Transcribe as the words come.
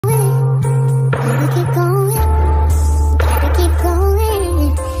keep going, gotta keep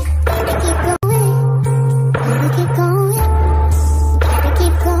going, gotta keep going, gotta keep going, gotta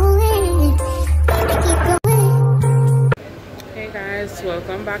keep going, gotta keep going. Hey guys,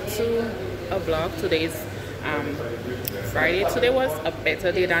 welcome back to a vlog. Today's Friday. Today was a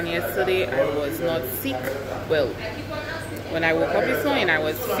better day than yesterday. I was not sick. Well, when I woke up this morning, I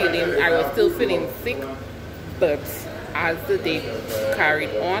was still feeling sick, but as the day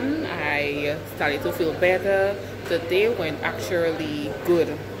carried on, I started to feel better. The day went actually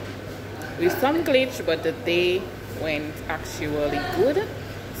good with some glitch, but the day went actually good.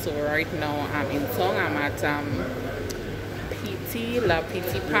 So right now I'm in town. I'm at La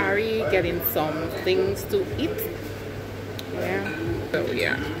Petite Paris, getting some things to eat. Yeah, so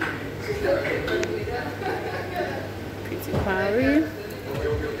yeah, Petite Paris.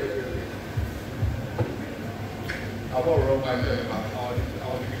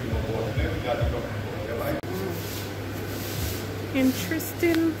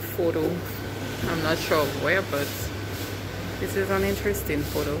 Interesting photo. I'm not sure where, but this is an interesting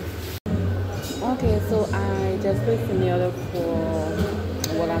photo. Okay, so I just placed in the order for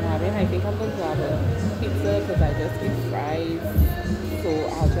what I'm having. I think I'm going to have a pizza because I just eat fries. So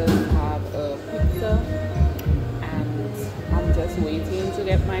I'll just have a pizza, and I'm just waiting to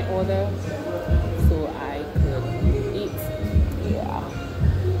get my order so I could eat. Yeah,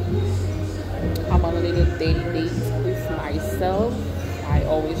 I'm on a little daily date with myself. I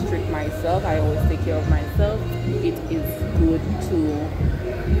always treat myself. I always take care of myself. It is good to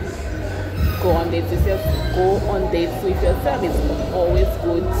go on dates with yourself. Go on dates with yourself. It's always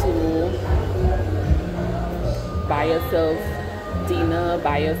good to buy yourself dinner,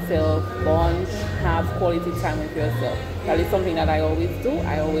 buy yourself lunch, have quality time with yourself. That is something that I always do.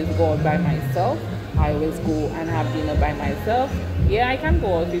 I always go out by myself. I always go and have dinner by myself. Yeah, I can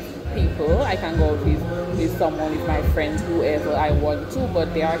go out with people. I can go out with someone, with my friends, whoever I want to.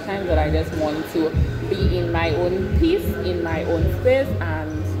 But there are times that I just want to be in my own peace, in my own space,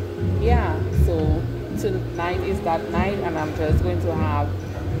 and yeah. So tonight is that night, and I'm just going to have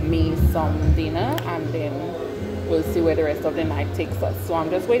me some dinner, and then we'll see where the rest of the night takes us. So I'm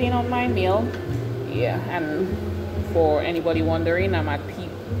just waiting on my meal. Yeah, and for anybody wondering, I'm at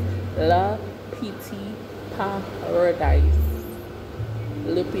La Petite Paradise.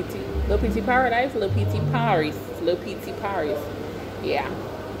 Le Petit Paradise, Le Petit Paris, Le Petit Paris. Yeah.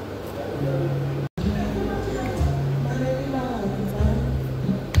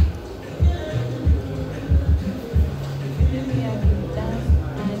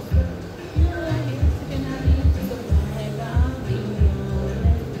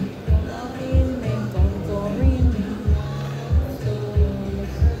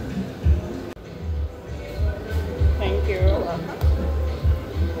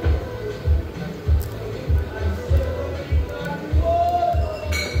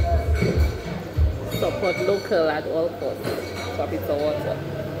 Support local at all costs. Stop it for water.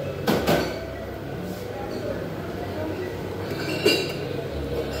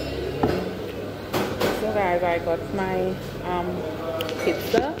 So guys, I got my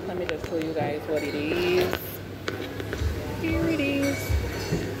pizza. Let me just show you guys what it is. Here it is.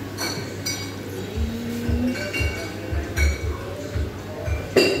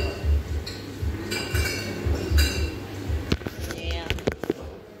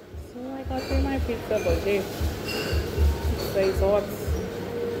 Pizza, but hey, pizza is hot,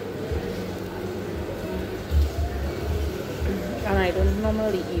 and I don't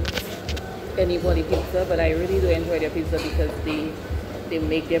normally eat anybody pizza, but I really do enjoy their pizza because they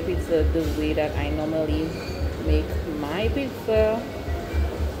make their pizza the way that I normally make my pizza.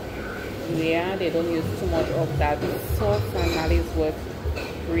 Yeah, they don't use too much of that sauce, and that is what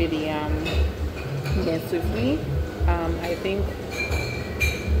really gets with me. I think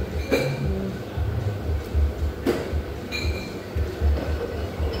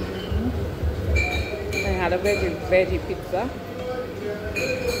I had a veggie pizza.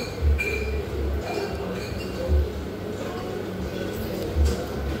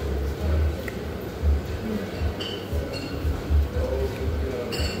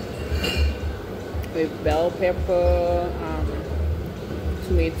 With bell pepper,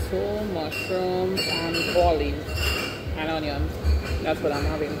 tomato, mushrooms, and olives and onions. That's what I'm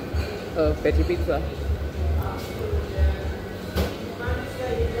having. A veggie pizza.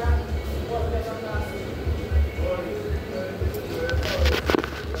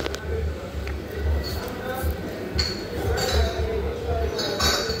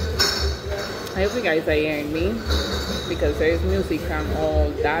 I hope you guys are hearing me because there is music and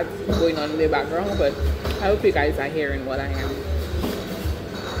all that going on in the background, but I hope you guys are hearing what I am.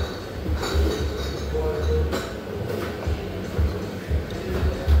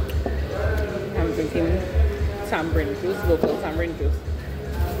 tamarind juice, local tamarind juice.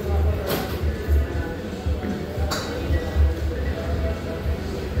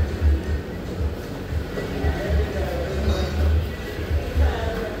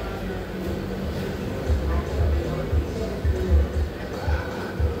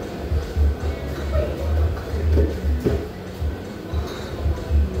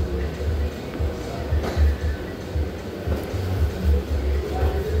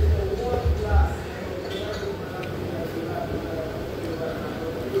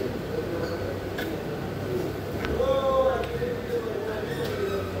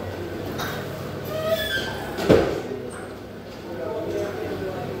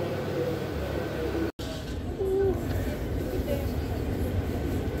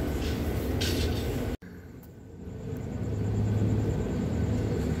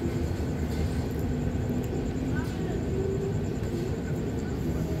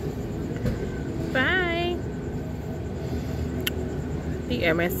 Bye. The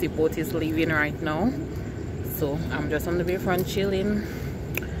MSC boat is leaving right now, so I'm just on the bayfront chilling,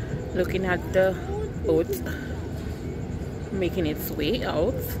 looking at the boat making its way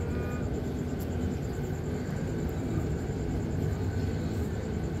out.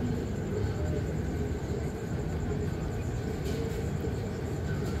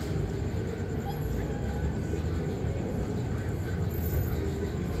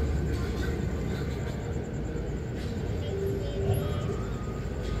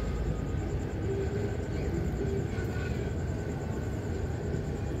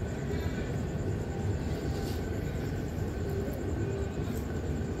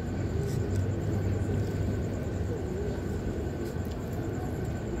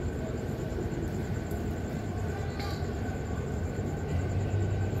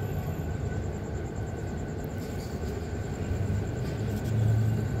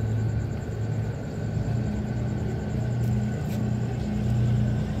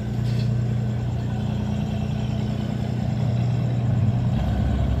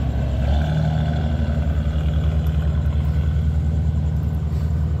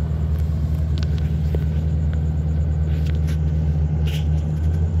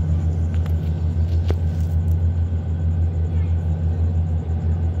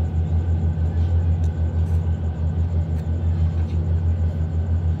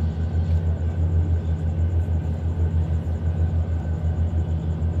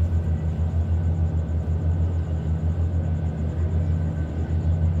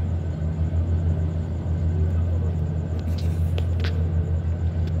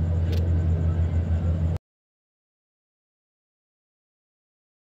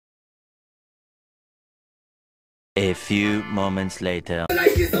 A few moments later. Mine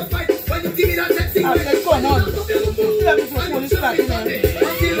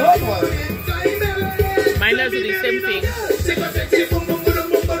does do the same thing.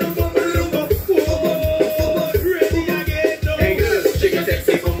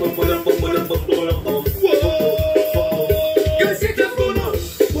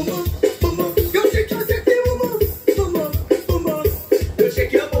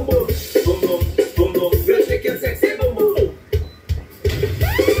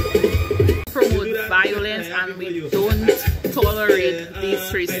 Promote violence and we don't tolerate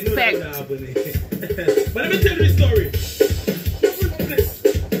disrespect. But let me tell you the story.